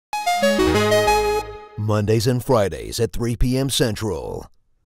Mondays and Fridays at 3 p.m. Central.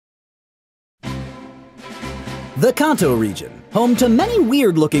 The Kanto region, home to many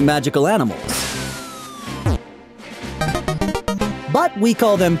weird-looking magical animals. But we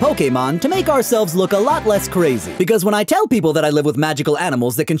call them Pokémon to make ourselves look a lot less crazy. Because when I tell people that I live with magical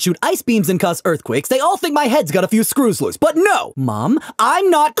animals that can shoot ice beams and cause earthquakes, they all think my head's got a few screws loose. But no! Mom, I'm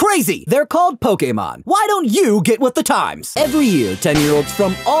not crazy! They're called Pokémon. Why don't you get with the times? Every year, 10-year-olds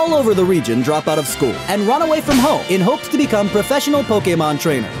from all over the region drop out of school and run away from home in hopes to become professional Pokémon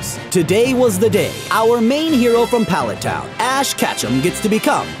trainers. Today was the day. Our main hero from Pallet Town, Ash Ketchum, gets to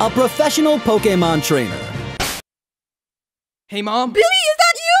become a professional Pokémon trainer. Hey, Mom? Billy, is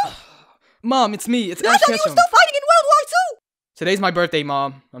that you? Mom, it's me. It's I Ash thought you Ketchum. were still fighting in World War II! Today's my birthday,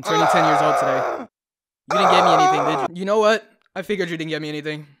 Mom. I'm turning 10 years old today. You didn't get me anything, did you? You know what? I figured you didn't get me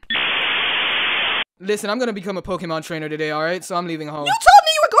anything. Listen, I'm gonna become a Pokemon trainer today, alright? So I'm leaving home. You told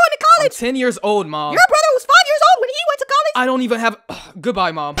me you were going to I'm college! 10 years old, Mom. Your brother was 5 years old when he went to college! I don't even have...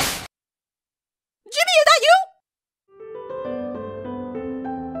 Goodbye, Mom. Jimmy, is that you?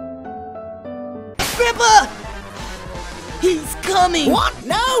 Grandpa! He's coming! What?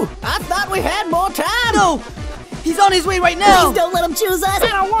 No! I thought we had more time! No! He's on his way right now! Please don't let him choose us! I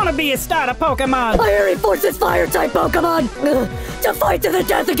don't want to be a starter Pokemon! Fiery Force's Fire-type Pokemon! To fight to the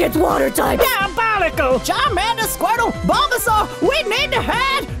death against Water-type! Diabolical! Charmander, Squirtle, Bulbasaur, we need to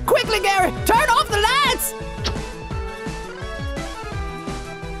hide! Quickly, Gary, turn off the lights!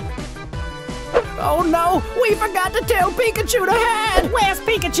 Oh no, we forgot to tell Pikachu to hide! Where's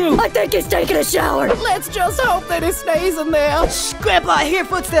Pikachu? I think he's taking a shower! Let's just hope that he stays in there! Shh, Grandpa, I hear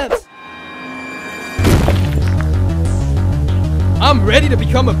footsteps! I'm ready to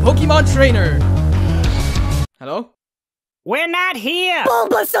become a Pokemon trainer. Hello? We're not here!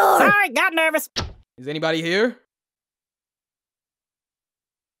 Bulbasaur! Sorry, got nervous. Is anybody here?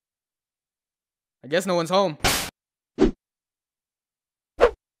 I guess no one's home.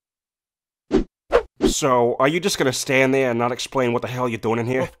 So, are you just gonna stand there and not explain what the hell you're doing in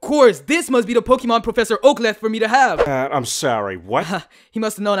here? Of course, this must be the Pokemon Professor Oak left for me to have. I'm sorry, what? He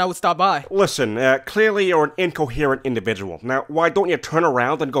must have known I would stop by. Listen, clearly you're an incoherent individual. Now, why don't you turn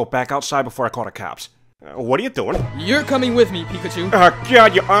around and go back outside before I call the cops? What are you doing? You're coming with me, Pikachu.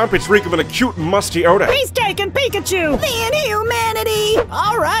 God, your armpits reek of an acute musty odor. He's taking Pikachu! The inhumanity!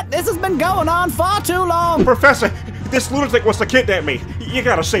 Alright, this has been going on far too long! Professor, this lunatic wants to kidnap me. You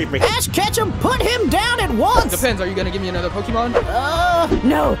gotta save me. Ash Ketchum, put him down at once! Depends, are you gonna give me another Pokemon?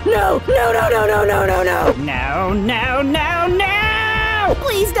 No, no, no, no, no, no, no, no, no! No, no, no, no!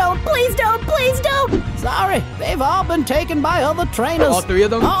 Please don't, please don't, please don't! Sorry, they've all been taken by other trainers. All three of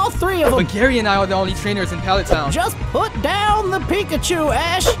them? All three of them. But Gary and I are the only trainers in Pallet Town. Just put down the Pikachu,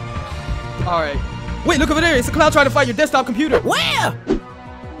 Ash. Alright. Wait, look over there. It's a cloud trying to fight your desktop computer. Where?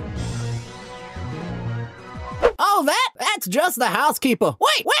 Oh, that's just the housekeeper.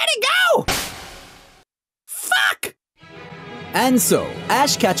 Wait, where'd he go? Fuck! And so,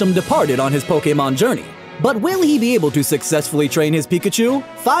 Ash Ketchum departed on his Pokemon journey. But will he be able to successfully train his Pikachu?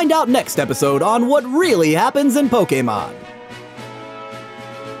 Find out next episode on what really happens in Pokemon.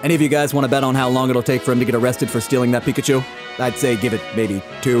 Any of you guys want to bet on how long it'll take for him to get arrested for stealing that Pikachu? I'd say give it maybe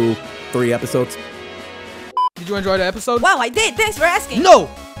 2-3 episodes. Did you enjoy the episode? Wow, I did! Thanks for asking! No!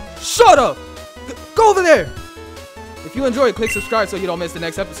 Shut up! Go over there! If you enjoyed, click subscribe so you don't miss the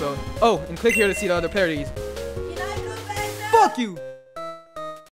next episode. Oh, and click here to see the other parodies. Can I go back now? Fuck you!